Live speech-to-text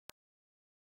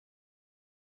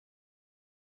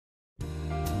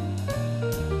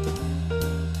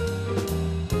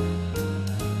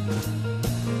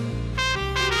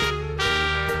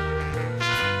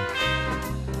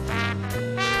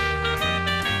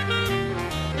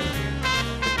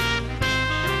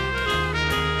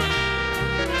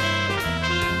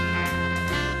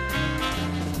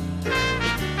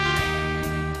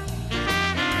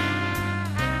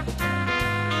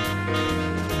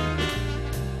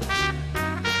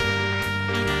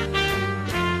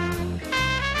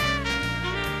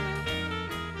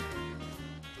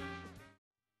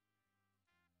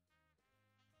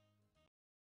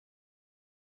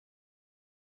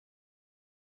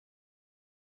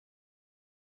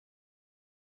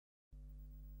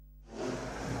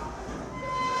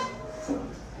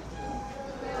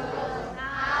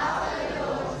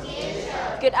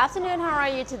Good afternoon. How are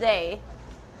you today?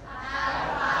 I'm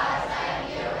fine, thank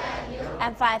you. And you?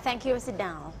 I'm fine, thank you. Sit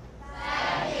down.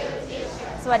 Thank you, teacher.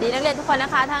 สวัสดีนักเรียนทุกคนน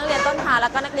ะคะทั้งนักเรียนต้นทางแล้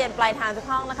วก็นักเรียนปลายทางทุก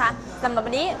ห้องนะคะสำหรับ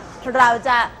วันนี้เราจ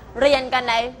ะเรียนกัน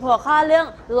ในหัวข้อเรื่อง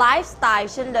ไลฟ์สไต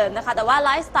ล์เช่นเดิมนะคะแต่ว่าไล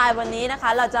ฟ์สไตล์วันนี้นะคะ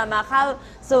เราจะมาเข้า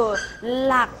สู่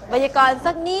หลักไวยากรณ์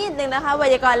สักนิดนึงนะคะไว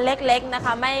ยากรณ์เล็กๆนะค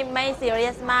ะไม่ซีเรี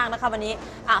ยสมากนะคะวันนี้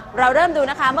เราเริ่มดู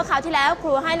นะคะเมื่อคราวที่แล้วค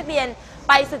รูให้นักเรียน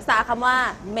ไปศึกษาคำว่า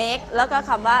make แล้วก็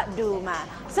คำว่า do มา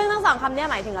ซึ่งทั้งสองคำนี้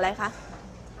หมายถึงอะไรคะ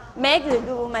make หรือ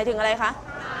do หมายถึงอะไรคะ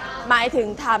หมายถึง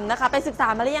ทำนะคะไปศึกษา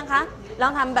มาหรือยังคะลอ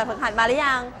งทำแบบฝึกหัดมาหรือ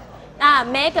ยัง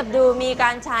make กับ do มีกา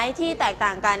รใช้ที่แตกต่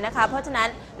างกันนะคะเพราะฉะนั้น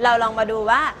เราลองมาดู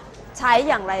ว่าใช้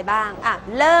อย่างไรบ้าง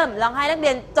เริ่มลองให้นักเรี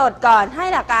ยนจดก่อนให้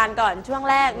หลักการก่อนช่วง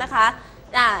แรกนะคะ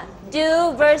do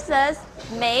versus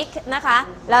make นะคะ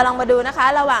เราลองมาดูนะคะ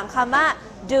ระหว่างคำว่า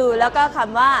do แล้วก็ค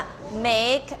ำว่า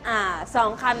make สอ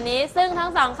งคำนี้ซึ่งทั้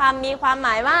งสองคำมีความหม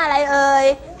ายว่าอะไรเอ่ย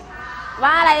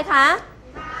ว่าอะไรคะ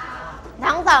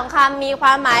ทั้งสองคำมีคว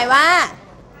ามหมายว่า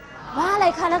อะไร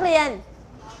คะนักเรียน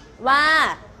ว่า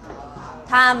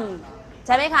ทำใ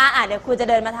ช่ไหมคะเดี๋ยวครูจะ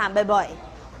เดินมาถามบ่อย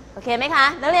ๆโอเคไหมคะ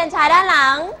นักเรียนชายด้านหลั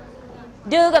ง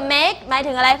do กับ make หมาย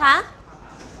ถึงอะไรคะ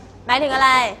หมายถึงอะไร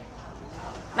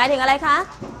หมายถึงอะไรคะ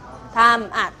ท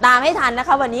ำตามให้ทันนะค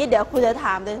ะวันนี้เดี๋ยวครูจะถ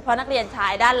ามโดยเฉพาะนักเรียนชา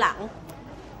ยด้านหลัง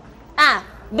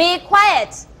be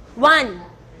quiet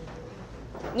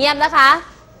 1 เงียบนะคะ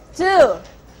 2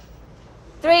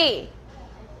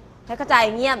 3 ให้เข้าใจ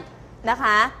เงียบนะค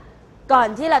ะก่อน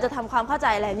ที่เราจะทำความเข้าใจ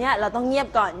อะไรเนี่ยเราต้องเงียบ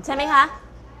ก่อนใช่ไหมคะ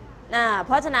เพ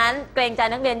ราะฉะนั้นเกรงใจ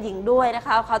นักเรียนหญิงด้วยนะค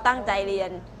ะเขาตั้งใจเรีย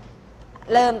น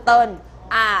เริ่มต้น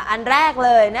อันแรกเ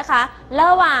ลยนะคะร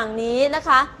ะหว่างนี้นะค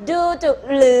ะ do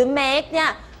หรือ make เนี่ย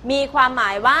มีความหม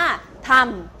ายว่าท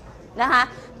ำนะคะ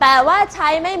แต่ว่าใช้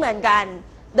ไม่เหมือนกัน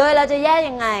โดยเราจะแยก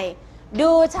ยังไง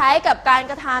do ใช้กับการ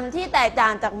กระทำที่แตกต่า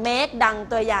งจาก make ดัง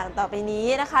ตัวอย่างต่อไปนี้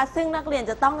นะคะซึ่งนักเรียน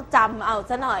จะต้องจำเอา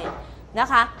ซะหน่อยนะ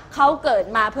คะเขาเกิด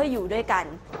มาเพื่ออยู่ด้วยกัน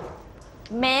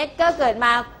make ก็เกิดม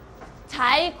าใ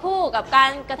ช้คู่กับกา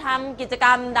รกระทำกิจกร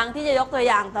รมดังที่จะยกตัว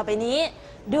อย่างต่อไปนี้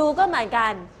do ก็เหมือนกั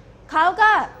นเขาก็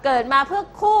เกิดมาเพื่อ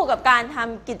คู่กับการท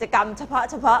ำกิจกรรมเฉ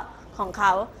พาะของเข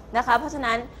านะคะเพราะฉะ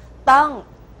นั้นต้อง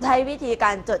ใช้วิธีก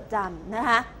ารจดจำนะ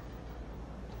คะ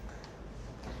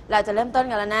เราจะเริ่มต้น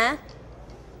กันแล้วนะ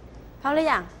พร้อมหรื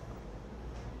อยัง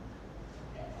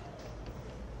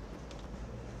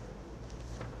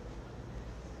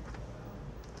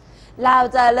เรา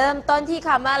จะเริ่มต้นที่ค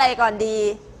ำว่าอะไรก่อนดี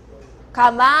ค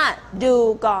ำว่า do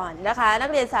ก่อนนะคะนัก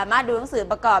เรียนสามารถดูหนังสือ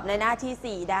ประกอบในหน้า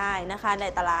ที่4ได้นะคะใน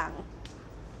ตาราง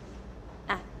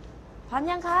พร้อม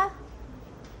ยังคะ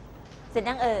เสร็จ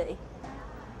ยังเอ่ย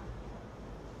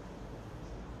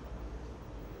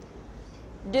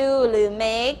do หรือ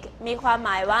make มีความหม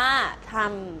ายว่าท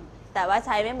ำแต่ว่าใ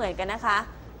ช้ไม่เหมือนกันนะคะ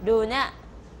do เนี่ย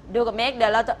do กับ make เดี๋ย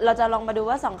วเราจะลองมาดู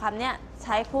ว่าสองคำเนี่ยใ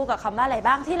ช้คู่กับคำว่าอะไร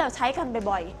บ้างที่เราใช้กัน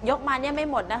บ่อยๆยกมาเนี่ยไม่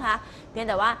หมดนะคะเพียง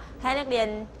แต่ว่าให้นักเรียน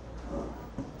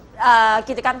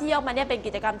กิจกรรมที่ยกมาเนี่ยเป็น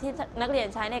กิจกรรมที่นักเรียน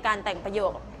ใช้ในการแต่งประโย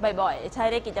คบ่อยๆใช้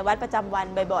ในกิจวัตรประจำวัน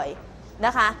บ่อยๆน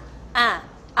ะคะ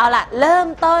เอาล่ะเริ่ม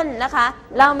ต้นนะคะ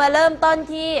เรามาเริ่มต้น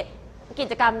ที่กิ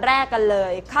จกรรมแรกกันเล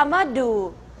ยคำว่า do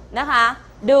นะคะ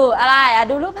ดูอะไร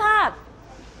ดูรูปภาพ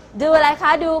ดูอะไรค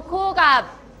ะดูคู่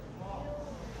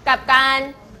กับการ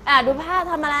ดูภาพ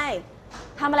ทำอะ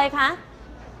ไรคะ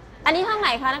อันนี้ห้องไหน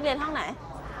คะนักเรียนห้องไหน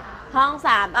ห้อง3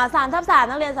 3/3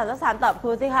นักเรียน3/3ตอบครู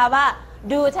สิคะว่า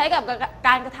ดูใช้กับก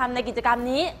ารกระทำในกิจกรรม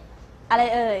นี้อะไร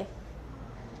เอ่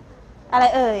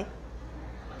ย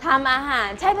ทำอาหาร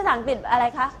ใช้ภาษาอังกฤษอะไร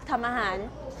คะทำอาหาร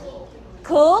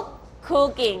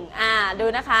cooking ดู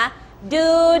นะคะ do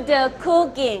the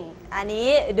cooking อันนี้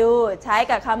ดูใช้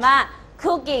กับคำว่า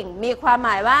cooking มีความหม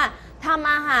ายว่าท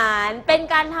ำอาหารเป็น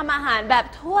การทำอาหารแบบ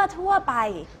ทั่วไป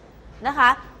นะคะ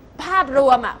ภาพร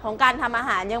วมของการทำอาห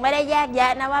ารยังไม่ได้แยกแย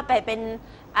ะนะว่าไปเป็น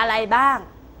อะไรบ้าง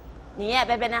นี่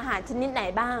ไปเป็นอาหารชนิดไหน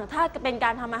บ้างถ้าเป็นกา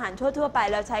รทำอาหารทั่วไป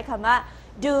เราใช้คำว่า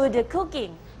do the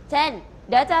cooking เช่น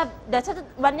เดี๋ยว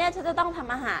วันนี้ฉันจะต้องท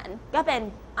ำอาหารก็เป็น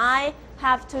I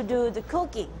have to do the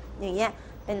cooking อย่างเงี้ย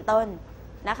เป็นต้น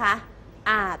นะคะ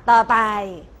ต่อไป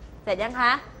เสร็จยังค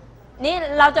ะนี่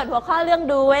เราจดหัวข้อเรื่อง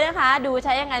ดูไว้นะคะดูใ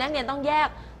ช้ยังไงนักเรียนต้องแ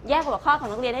ยกหัวข้อของ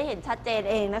นักเรียนให้เห็นชัดเจน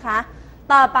เองนะคะ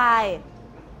ต่อไป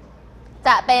จ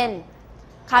ะเป็น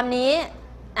คำนี้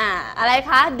อะไร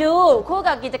คะดูคู่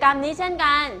กับกิจกรรมนี้เช่น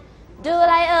กันดูอะ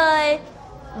ไรเอ่ย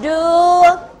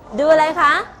ดูอะไรค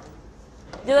ะ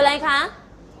ดูอะไรคะ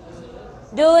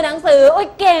ดูหนังสือโอ้ย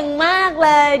เก่งมากเล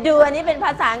ยดูอันนี้เป็นภ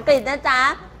าษาอังกฤษนะจ๊ะ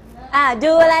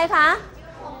ดูอะไรคะ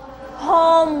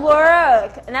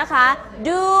homework นะคะ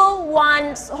do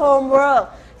one's homework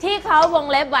ที่เขาวง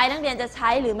เล็บไว้นักเรียนจะใช้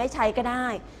หรือไม่ใช้ก็ได้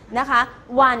นะคะ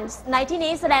once ในที่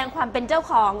นี้แสดงความเป็นเจ้า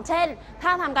ของเช่นถ้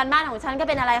าทำการบ้านของฉันก็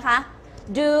เป็นอะไรคะ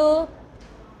do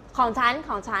ของฉั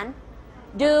น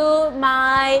do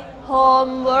my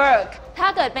homework ถ้า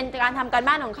เกิดเป็นการทำการ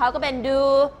บ้านของเขาก็เป็น do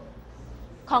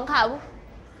ของเขา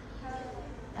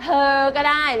her ก็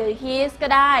ได้หรือ his ก็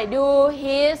ได้ do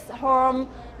his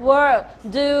homework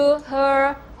do her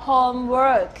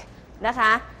homework นะค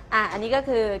ะอันนี้ก็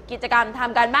คือกิจกรรมท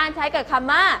ำการบ้านใช้กับค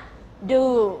ำว่า do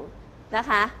นะ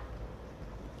คะ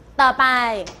ต่อ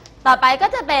ไปก็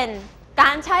จะเป็นก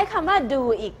ารใช้คำว่า do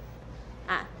อีก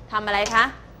ทำอะไรคะ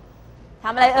ท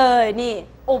ำอะไรเอ่ยนี่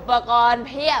อุปกรณ์เ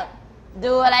พียบ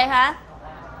do อะไรคะ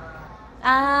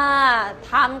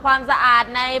ทำความสะอาด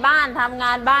ในบ้านทำง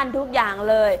านบ้านทุกอย่าง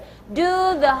เลย do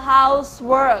the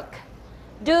housework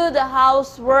do the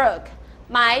housework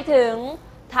หมายถึง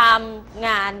ทำง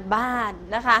านบ้าน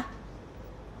นะคะ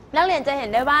นักเรียนจะเห็น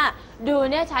ได้ว่า do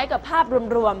เนี่ยใช้กับภาพ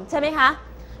รวมๆใช่ไหมคะ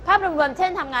ภาพรวมๆเช่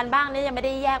นทำงานบ้านนี่ยังไม่ไ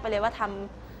ด้แยกไปเลยว่าท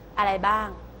ำอะไรบ้าง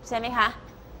ใช่ไหมคะ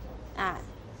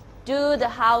do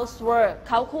the housework เ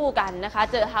ขาคู่กันนะคะ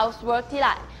เจอ housework ที่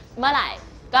เมื่อไหร่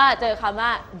ก็เจอคำว่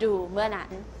า do เมื่อนั้น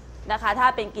นะคะถ้า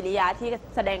เป็นกริยาที่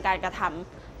แสดงการกระ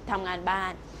ทำงานบ้า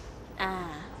น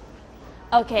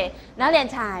โอเคนักเรียน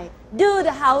ชาย do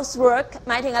the housework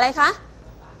หมายถึงอะไรคะ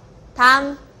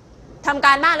ทำก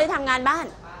ารบ้านหรือทำงานบ้าน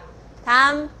ท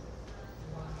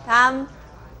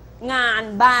ำงาน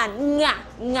บ้าน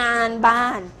งานบ้า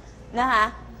นนะคะ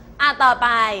ต่อไป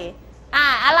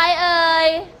อะไรเอ่ย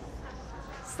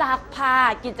ซักผ้า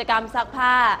กิจกรรมซักผ้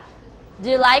า do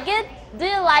you like it do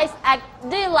you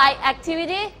like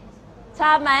activity ช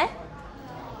อบไหม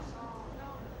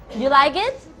you like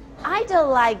it I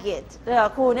don't like it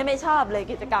ครูนี่ไม่ชอบเลย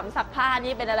กิจกรรมซักผ้า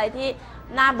นี่เป็นอะไรที่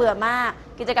น่าเบื่อมาก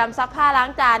กิจกรรมซักผ้าล้าง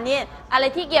จานนี่อะไร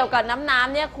ที่เกี่ยวกับน้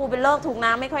ำเนี่ยครูเป็นโรคถูก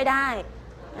น้ำไม่ค่อยได้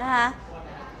นะคะ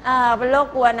เป็นโรค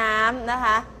กลัวน้ำนะค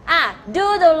ะdo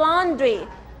the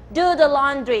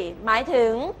laundry หมายถึ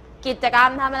งกิจกรรม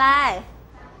ทำอะไร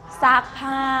ซัก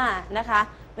ผ้านะคะ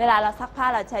เวลาเราซักผ้า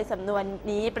เราใช้สำนวน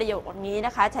นี้ประโยคนี้น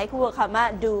ะคะใช้คู่กับคำว่า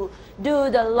do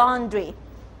the laundry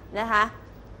นะคะ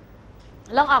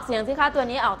ลองออกเสียงสิคะตัว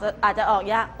นี้อาจจะออก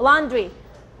ยาก laundry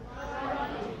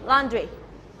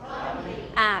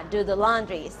do the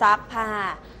laundry ซักผ้า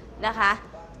นะคะ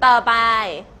ต่อไป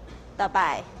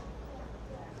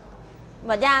ห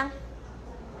มดยั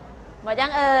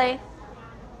งเอ่ย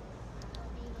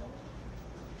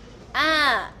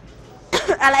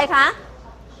อะไรคะ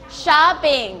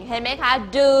shopping เห็นไหมคะ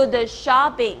do the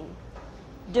shopping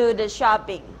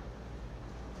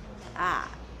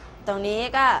ตรงนี้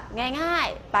ก็ง่าย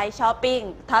ๆไปช้อปปิ้ง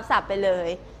ทับศัพท์ไปเลย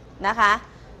นะคะ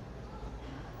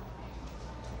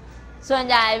ส่วน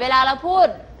ใหญ่เวลาเราพูด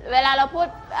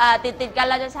ติดกัน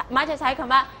เราจะมักจะใช้ค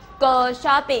ำว่า go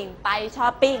shopping ไปช้อ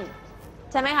ปปิ้ง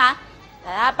ใช่ไหมคะแ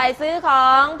ต่ถ้าไปซื้อขอ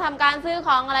งทำการซื้อข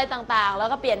องอะไรต่างๆแล้ว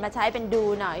ก็เปลี่ยนมาใช้เป็น do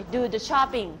หน่อย do the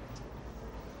shopping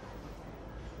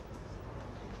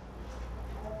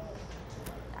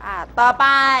ต่อไป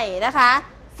นะคะ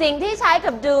สิ่งที่ใช้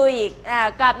กับ do อีก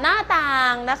กับหน้าต่า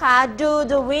งนะคะ do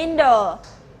the window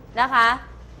นะคะ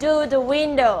do the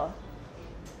window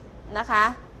นะคะ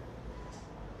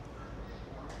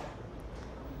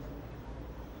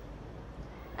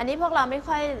อันนี้พวกเราไม่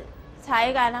ค่อยใช้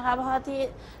กันนะคะเพราะที่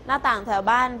หน้าต่างแถว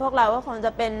บ้านพวกเราก็คงจ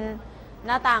ะเป็นห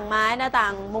น้าต่างไม้หน้าต่า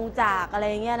งมุงจากอะไร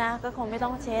เงี้ยนะก็คงไม่ต้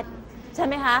องเช็ดใช่ไ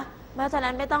หมคะเพราะฉะ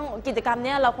นั้นไม่ต้องกิจกรรมเ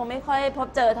นี้ยเราคงไม่ค่อยพบ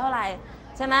เจอเท่าไหร่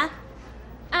ใช่ไหม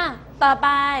ต่อไป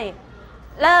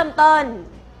เริ่มต้น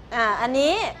อัน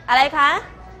นี้อะไรคะ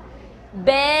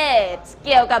bed เ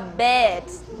กี่ยวกับ bed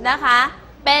นะคะ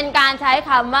เป็นการใช้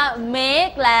คำว่า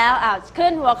make แล้วขึ้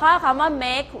นหัวข้อคำว่า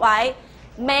make ไว้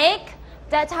make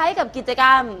จะใช้กับกิจกร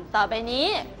รมต่อไปนี้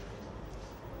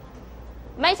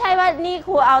ไม่ใช่ว่านี่ค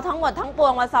รูเอาทั้งหมดทั้งปว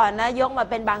งมาสอนนะยกมา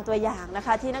เป็นบางตัวอย่างนะค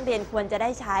ะที่นักเรียนควรจะได้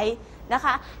ใช้นะค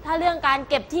ะถ้าเรื่องการ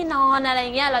เก็บที่นอนอะไร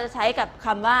เงี้ยเราจะใช้กับค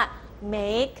ำว่า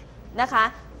make นะคะ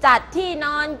จัดที่น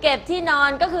อนเก็บที่นอน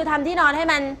ก็คือทำที่นอนให้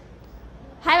มัน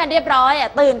เรียบร้อย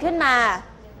ตื่นขึ้นมา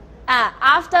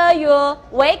after you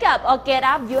wake up or get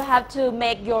up you have to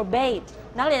make your bed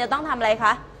นักเรียนจะต้องทำอะไรค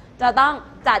ะจะต้อง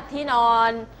จัดที่นอ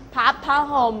นพับผ้า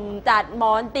ห่มจัดหม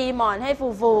อนตีหมอนให้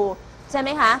ฟูๆใช่ไหม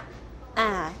คะ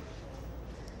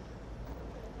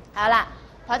เอาล่ะ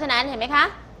เพราะฉะนั้นเห็นไหมคะ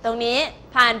ตรงนี้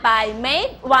ผ่านไป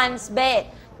make one's bed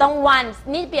ตรง once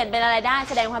นี่เปลี่ยนเป็นอะไรได้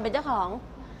แสดงความเป็นเจ้าของ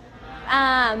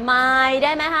my ไ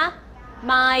ด้ไหมคะ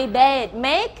my bed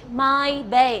make my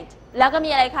bed แล้วก็มี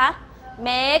อะไรคะ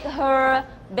make her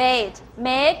bed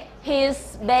make his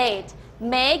bed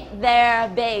make their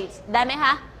bed ได้ไหมค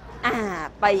ะ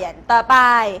เปลี่ยนต่อไป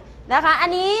นะคะอัน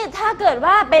นี้ถ้าเกิด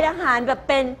ว่าเป็นอาหารแบบ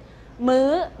เป็นมื้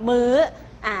อ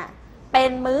เป็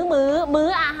นมื้อ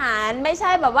อาหารไม่ใ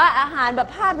ช่แบบว่าอาหารแบบ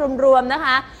ภาพรวมๆนะค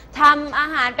ะทำอา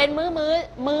หารเป็นมื้อ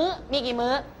มีกี่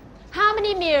มื้อ How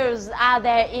many meals are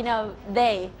there in a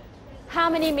day How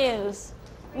many meals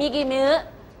มีกี่มื้อ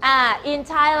in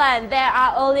Thailand there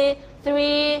are only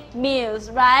 3 meals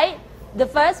right the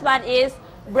first one is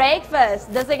breakfast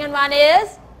the second one is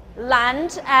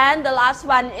lunch and the last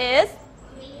one is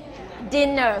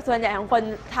dinner ส่วนใหญ่ของคน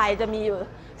ไทยจะมีอยู่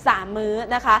3 มื้อ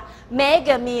นะคะ make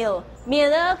a meal meal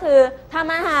ก็คือท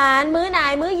ำอาหารมื้อไหน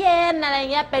มื้อเย็นอะไร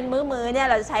เงี้ยเป็นมื้อเนี่ย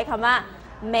เราจะใช้คำว่า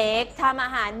make ทำอา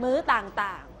หารมื้อ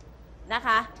ต่างๆนะค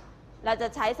ะเราจะ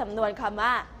ใช้สำนวนคำว่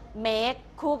า make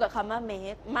คู่กับคำว่า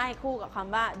make ไม่คู่กับค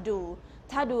ำว่า do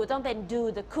ถ้า do ต้องเป็น do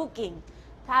the cooking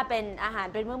ถ้าเป็นอาหาร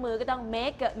เป็นมื้อก็ต้อง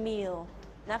make a meal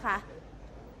นะคะ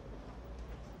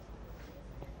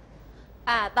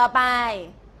ต่อไป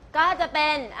ก็จะเป็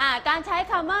นการใช้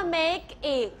คำว่า make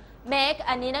อีก make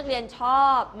อันนี้นักเรียนชอ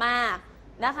บมาก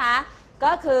นะคะ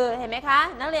ก็คือเห็นไหมคะ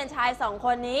นักเรียนชาย2 ค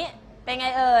นนี้เป็นไง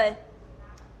เอ่ย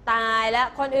ตายแล้ว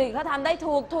คนอื่นเขาทำได้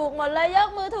ถูกหมดเลยยก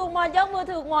มือถูกหม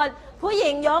ดผู้ห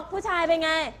ญิงยกผู้ชายเป็นไ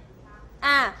ง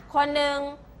คนหนึ่ง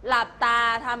หลับตา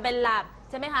ทำเป็นหลับ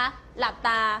ใช่ไหมคะหลับต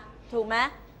าถูกไหม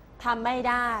ทำไม่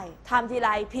ได้ทำทีไร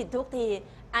ผิดทุกที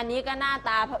อันนี้ก็หน้าต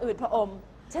าผะอืดผะอม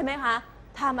ใช่ไหมคะ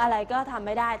ทำอะไรก็ทำไ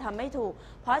ม่ได้ทำไม่ถูก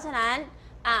เพราะฉะนั้น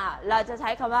เราจะใช้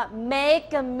คำว่า make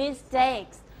a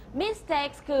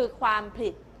mistakes คือความผิ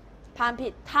ดทำ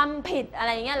ผิดอะไร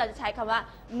เงี้ยเราจะใช้คำว่า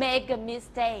make a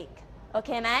mistake โอเค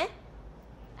ไหม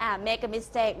make a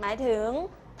mistake หมายถึง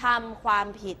ทำความ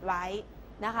ผิดไว้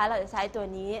นะคะเราจะใช้ตัว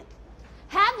นี้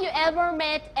Have you ever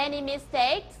made any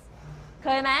mistakes เค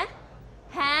ยไหม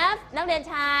Have นักเรียน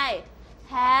ชาย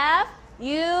Have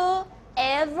you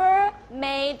ever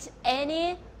made any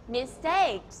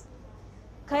mistakes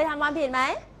เคยทำความผิดไหม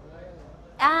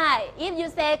if you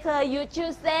say เคย you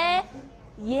should say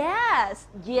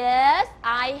yes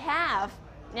I have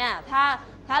เนี่ย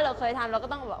ถ้าเราเคยทำเราก็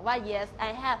ต้องบอกว่า yes I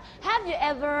have you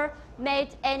ever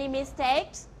made any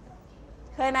mistakes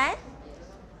เคยไหม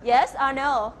yes or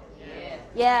no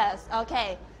yes โอเค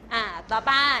ต่อไ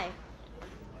ป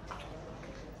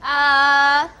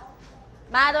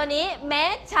มาตัวนี้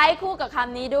make ใช้คู่กับค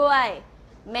ำนี้ด้วย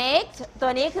make ตั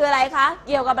วนี้คืออะไรคะเ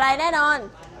กี่ยวกับอะไรแน่นอน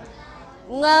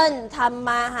เงินทำ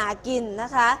มาหากินน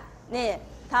ะคะนี่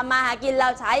ทำมาหากินเรา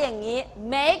ใช้อย่างนี้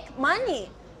make money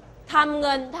ทำเ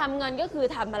งินก็คือ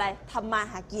ทำอะไรทำมา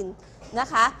หากินนะ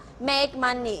คะ make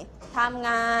money ทำง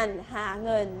านหาเ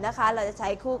งินนะคะเราจะใช้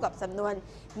คู่กับสำนวน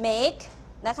make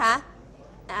นะคะ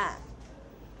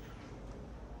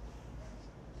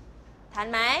ทัน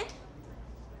ไหม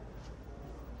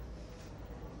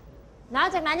นอก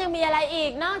จากนั้นยังมีอะไรอี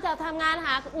กนอกจากทำงานห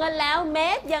าเงินแล้ว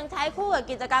make ยังใช้คู่กับ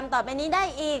กิจกรรมต่อไปนี้ได้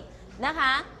อีกนะค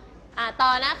ะต่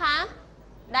อนะคะ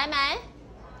ได้ไหม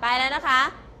ไปแล้วนะคะ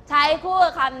ใช้คู่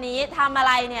กับคำนี้ทำอะ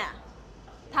ไรเนี่ย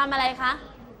ทำอะไรคะ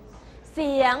เ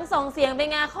สียงส่งเสียงเป็น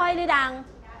ไงค่อยหรือดัง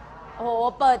โอ้โห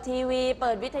เปิดทีวีเ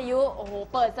ปิดวิทยุโอ้โห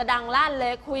เปิดสดังลั่นเล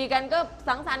ยคุยกันก็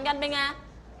สังสรรค์กันเป็นไง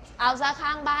เอาซะข้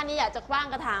างบ้านนี่อยากจะคว้าง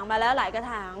กระถางมาแล้วหลายกระ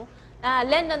ถาง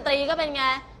เล่นดนตรีก็เป็นไง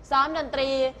ซ้อมดนตรี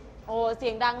โอ้เสี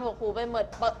ยงดังหนวกหูไปหมด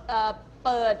เ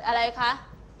ปิดอะไรคะ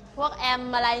พวกแอม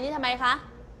อะไรนี่ทำไมคะ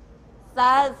ซ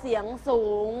ะเสียงสู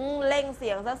งเร่งเสี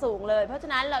ยงซะสูงเลยเพราะฉะ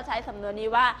นั้นเราใช้สำนวนนี้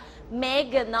ว่า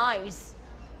make a noise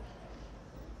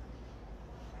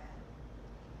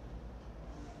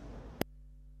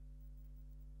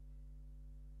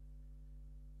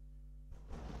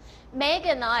make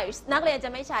a noise นักเรียนจะ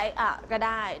ไม่ใช้ก็ไ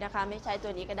ด้นะคะไม่ใช้ตั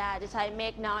วนี้ก็ได้จะใช้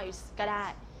make noise ก็ได้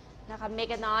นะคะ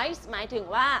make a noise หมายถึง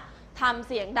ว่าทำ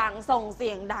เสียงดังส่งเสี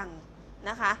ยงดัง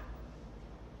นะคะ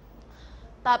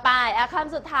ต่อไปค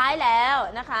ำสุดท้ายแล้ว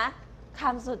นะคะค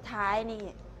ำสุดท้ายนี่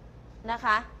นะค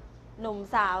ะหนุ่ม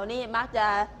สาวนี่มักจะ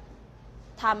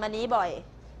ทำอันนี้บ่อย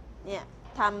เนี่ย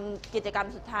ทำกิจกรรม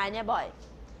สุดท้ายเนี่ยบ่อย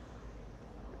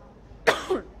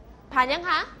ผ่านยัง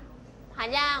คะผ่าน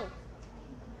ยัง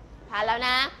ผ่านแล้วน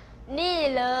ะนี่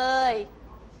เลย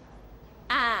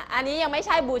อันนี้ยังไม่ใ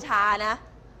ช่บูชานะ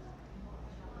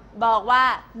บอกว่า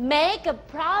make a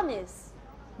promise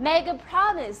make a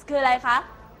promise คืออะไรคะ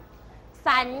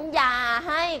สัญญา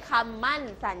ให้คำมั่น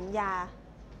สัญญา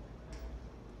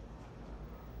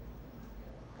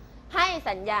ให้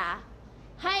สัญญา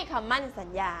ให้คำมั่นสัญ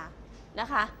ญานะ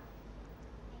คะ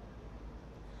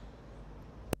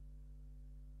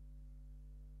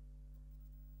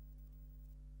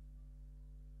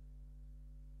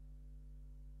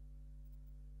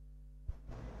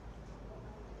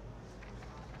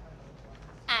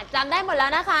จำได้หมดแล้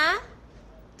วนะคะ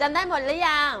จำได้หมดหรือ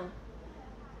ยัง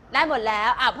ได้หมดแล้ว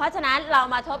เพราะฉะนั้นเรา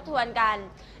มาทบทวนกัน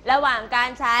ระหว่างการ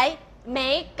ใช้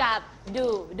make กับ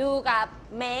do กับ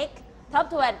make ทบ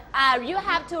ทวนyou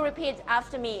have to repeat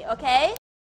after me okay